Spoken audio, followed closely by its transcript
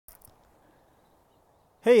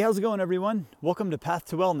Hey, how's it going everyone? Welcome to Path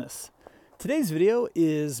to Wellness. Today's video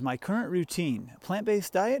is my current routine,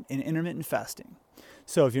 plant-based diet and intermittent fasting.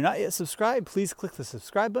 So if you're not yet subscribed, please click the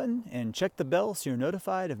subscribe button and check the bell so you're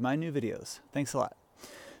notified of my new videos. Thanks a lot.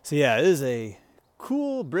 So yeah, it is a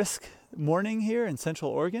cool, brisk morning here in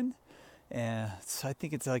Central Oregon. And I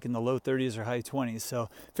think it's like in the low 30s or high 20s.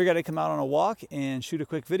 So figured I'd come out on a walk and shoot a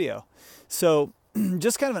quick video. So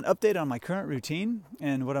just kind of an update on my current routine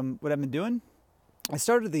and what I've been doing. I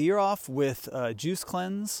started the year off with a juice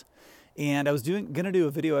cleanse, and I was gonna do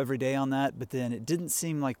a video every day on that, but then it didn't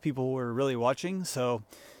seem like people were really watching, so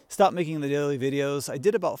stopped making the daily videos. I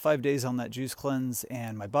did about 5 days on that juice cleanse,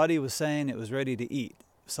 and my body was saying it was ready to eat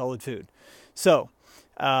solid food. So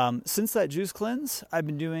since that juice cleanse, I've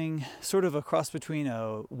been doing sort of a cross between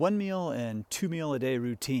a 1 meal and 2 meal a day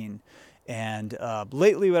routine. And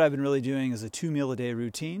lately what I've been really doing is a 2 meal a day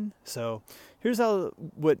routine. So here's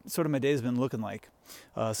what sort of my day has been looking like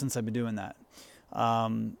since I've been doing that.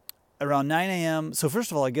 Around 9 a.m. So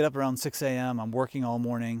first of all, I get up around 6 a.m. I'm working all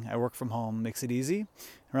morning. I work from home, makes it easy.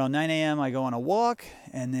 Around 9 a.m. I go on a walk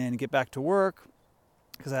and then get back to work.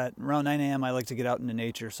 Because around 9 a.m. I like to get out into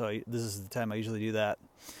nature. So this is the time I usually do that.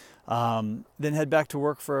 Then head back to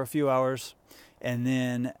work for a few hours. And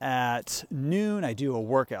then at noon, I do a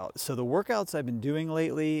workout. So the workouts I've been doing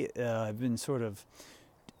lately, I've been sort of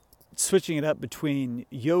switching it up between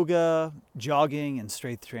yoga, jogging, and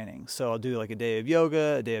strength training. So I'll do like a day of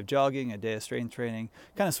yoga, a day of jogging, a day of strength training,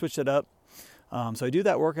 kind of switch it up. So I do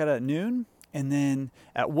that workout at noon. And then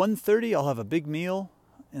at 1:30, I'll have a big meal.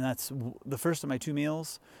 And that's the first of my 2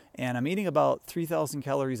 meals. And I'm eating about 3,000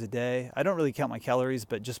 calories a day. I don't really count my calories,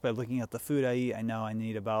 but just by looking at the food I eat, I know I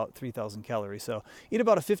need about 3,000 calories. So eat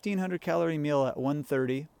about a 1,500 calorie meal at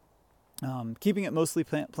 1:30. Keeping it mostly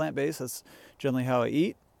plant-based, that's generally how I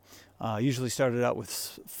eat. Usually started out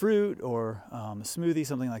with fruit or a smoothie,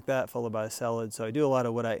 something like that, followed by a salad. So I do a lot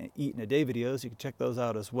of what I eat in a day videos. You can check those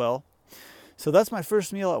out as well. So that's my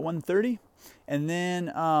first meal at 1:30. And then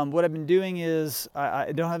what I've been doing is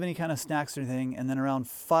I don't have any kind of snacks or anything. And then around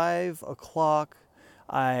 5 o'clock,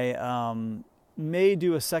 I may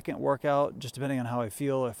do a second workout, just depending on how I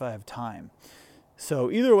feel or if I have time.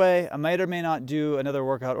 So either way, I might or may not do another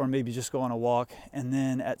workout or maybe just go on a walk. And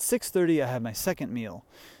then at 6:30, I have my second meal.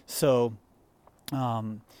 So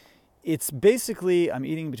it's basically I'm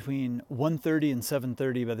eating between 1:30 and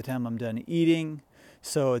 7:30 by the time I'm done eating.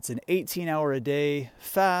 So it's an 18-hour-a-day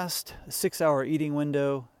fast, a 6-hour eating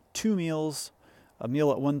window, 2 meals, a meal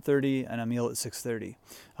at 1:30 and a meal at 6:30.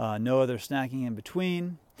 No other snacking in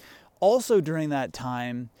between. Also during that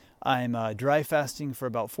time, I'm dry fasting for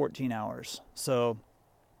about 14 hours. So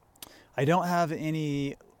I don't have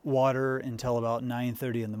any water until about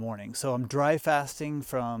 9:30 in the morning. So I'm dry fasting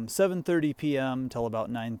from 7:30 p.m. till about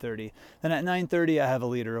 9:30. Then at 9:30, I have a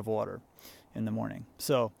liter of water in the morning.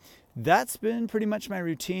 So that's been pretty much my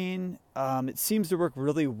routine. It seems to work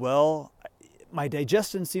really well. My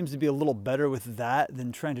digestion seems to be a little better with that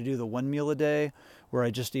than trying to do the 1 meal a day, where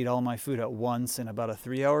I just eat all my food at once in about a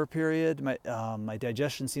 3-hour period. My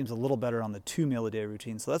digestion seems a little better on the 2 meal a day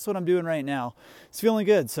routine. So that's what I'm doing right now. It's feeling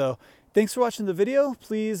good. So thanks for watching the video.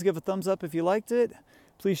 Please give a thumbs up if you liked it.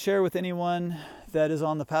 Please share with anyone that is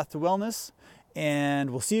on the path to wellness.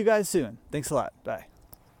 And we'll see you guys soon. Thanks a lot. Bye.